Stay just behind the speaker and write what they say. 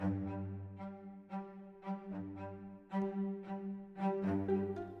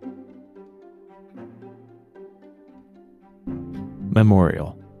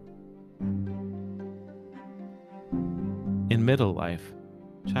Memorial. In middle life,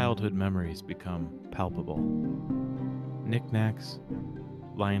 childhood memories become palpable. Knickknacks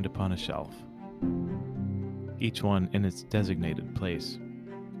lined upon a shelf, each one in its designated place,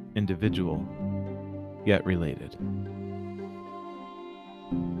 individual, yet related.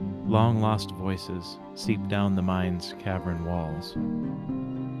 Long-lost voices seep down the mind's cavern walls,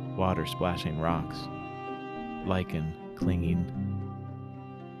 water splashing rocks, lichen clinging.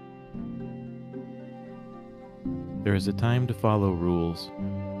 There is a time to follow rules,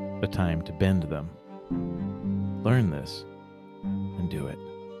 a time to bend them. Learn this and do it.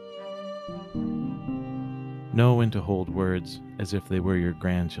 Know when to hold words as if they were your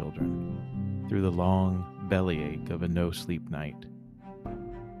grandchildren through the long bellyache of a no-sleep night.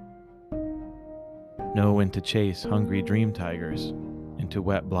 Know when to chase hungry dream tigers into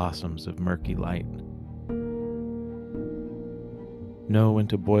wet blossoms of murky light. Know when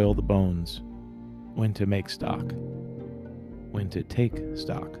to boil the bones, when to make stock, when to take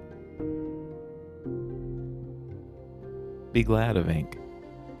stock. Be glad of ink,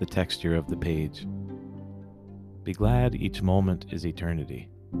 the texture of the page. Be glad each moment is eternity.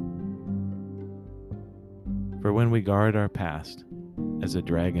 For when we guard our past, as a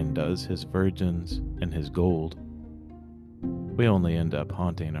dragon does his virgins and his gold, we only end up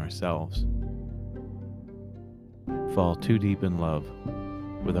haunting ourselves. Fall too deep in love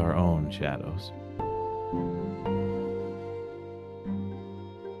with our own shadows.